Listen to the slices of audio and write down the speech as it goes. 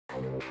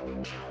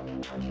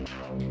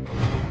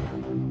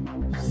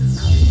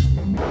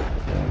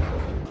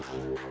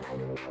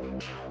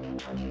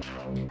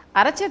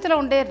అరచేతిలో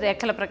ఉండే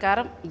రేఖల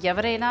ప్రకారం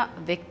ఎవరైనా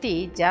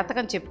వ్యక్తి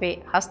జాతకం చెప్పే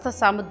హస్త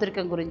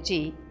సాముద్రికం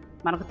గురించి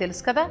మనకు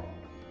తెలుసు కదా.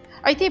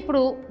 అయితే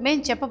ఇప్పుడు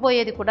మేము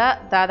చెప్పబోయేది కూడా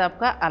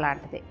దాదాపుగా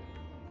అలాంటిదే.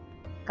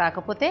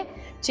 కాకపోతే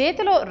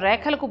చేతిలో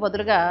రేఖలకు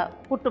బదులుగా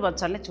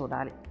పుట్టుమచ్చల్ని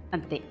చూడాలి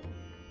అంతే.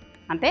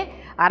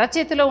 అంటే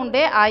అరచేతిలో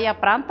ఉండే ఆయా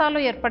ప్రాంతాల్లో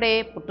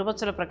ఏర్పడే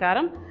పుట్టుమచ్చల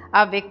ప్రకారం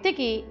ఆ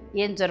వ్యక్తికి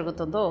ఏం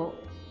జరుగుతుందో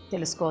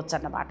తెలుసుకోవచ్చు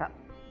అన్నమాట.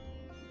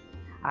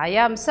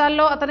 ఆయా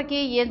అంశాల్లో అతనికి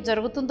ఏం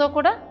జరుగుతుందో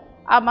కూడా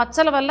ఆ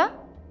మచ్చల వల్ల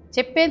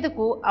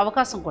చెప్పేందుకు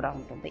అవకాశం కూడా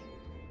ఉంటుంది.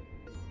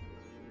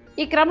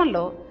 ఈ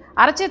క్రమంలో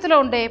అరచేతిలో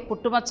ఉండే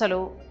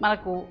పుట్టుమచ్చలు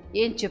మనకు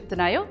ఏం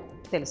చెప్తున్నాయో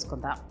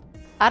తెలుసుకుందాం.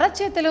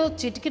 అరచేతిలో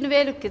చిటికిన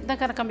వేలు కింద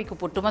కనుక మీకు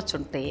పుట్టుమచ్చ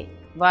ఉంటే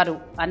వారు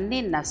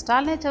అన్ని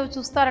నష్టాలనే చవి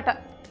చూస్తారట.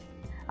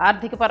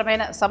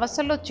 ఆర్థికపరమైన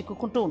సమస్యల్లో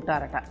చిక్కుకుంటూ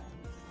ఉంటారట.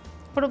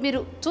 ఇప్పుడు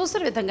మీరు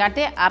చూసిన విధంగా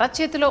అంటే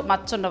అరచేతిలో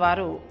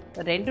మచ్చున్నవారు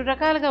రెండు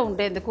రకాలుగా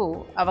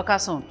ఉండేందుకు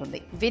అవకాశం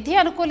ఉంటుంది. విధి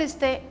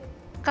అనుకూలిస్తే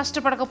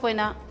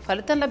కష్టపడకపోయినా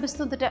ఫలితం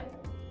లభిస్తుందట.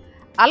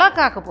 అలా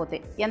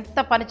కాకపోతే ఎంత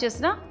పని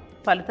చేసినా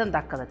ఫలితం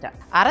దక్కదట.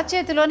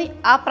 అరచేతిలోని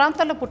ఆ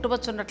ప్రాంతంలో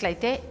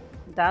పుట్టుమచ్చున్నట్లయితే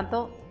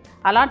దాంతో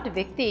అలాంటి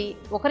వ్యక్తి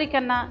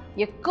ఒకరికన్నా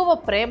ఎక్కువ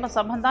ప్రేమ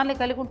సంబంధాన్ని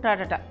కలిగి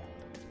ఉంటాడట.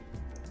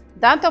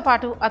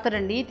 దాంతోపాటు అతని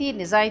నీతి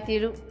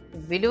నిజాయితీలు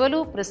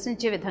విలువలు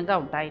ప్రశ్నించే విధంగా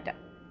ఉంటాయట.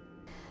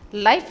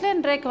 లైఫ్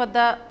లైన్ రేఖ వద్ద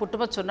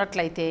పుట్టుమచ్చ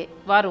ఉన్నట్లయితే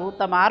వారు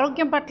తమ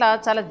ఆరోగ్యం పట్ల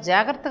చాలా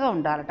జాగ్రత్తగా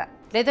ఉండాలట.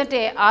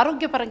 లేదంటే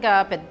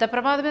ఆరోగ్యపరంగా పెద్ద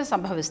ప్రమాదమే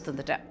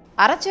సంభవిస్తుందట.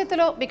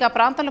 అరచేతిలో మీకు ఆ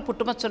ప్రాంతంలో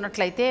పుట్టుమచ్చ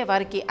ఉన్నట్లయితే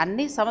వారికి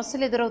అన్ని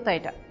సమస్యలు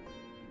ఎదురవుతాయట.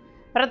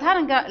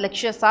 ప్రధానంగా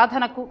లక్ష్య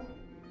సాధనకు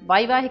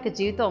వైవాహిక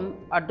జీవితం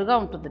అడ్డుగా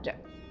ఉంటుందట.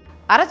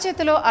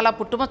 అరచేతిలో అలా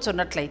పుట్టుమచ్చ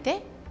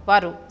ఉన్నట్లయితే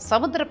వారు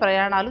సముద్ర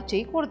ప్రయాణాలు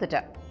చేయకూడదట.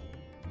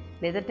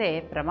 లేదంటే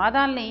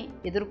ప్రమాదాల్ని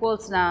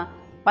ఎదుర్కోవాల్సిన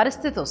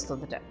పరిస్థితి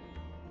వస్తుందట.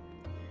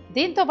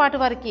 దీంతోపాటు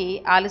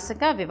వారికి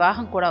ఆలస్యంగా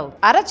వివాహం కూడా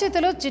అవుతుంది.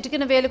 అరచేతిలో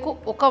చిటికిన వేలుకు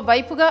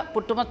ఒకవైపుగా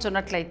పుట్టుమచ్చ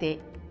ఉన్నట్లయితే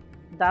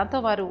దాంతో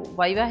వారు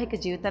వైవాహిక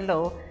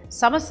జీవితంలో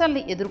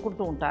సమస్యల్ని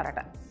ఎదుర్కొంటూ ఉంటారట.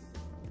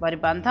 వారి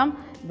బంధం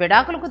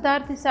విడాకులకు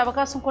దారితీసే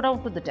అవకాశం కూడా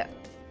ఉంటుందట.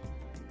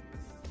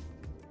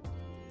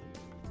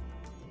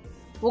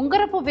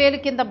 ఉంగరపు వేలు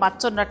కింద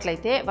మచ్చ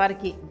ఉన్నట్లయితే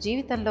వారికి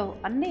జీవితంలో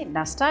అన్ని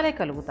నష్టాలే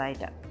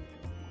కలుగుతాయట.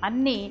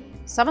 అన్ని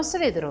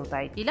సమస్యలు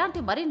ఎదురవుతాయి. ఇలాంటి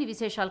మరిన్ని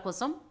విశేషాల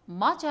కోసం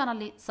మా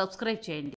ఛానల్ని సబ్స్క్రైబ్ చేయండి.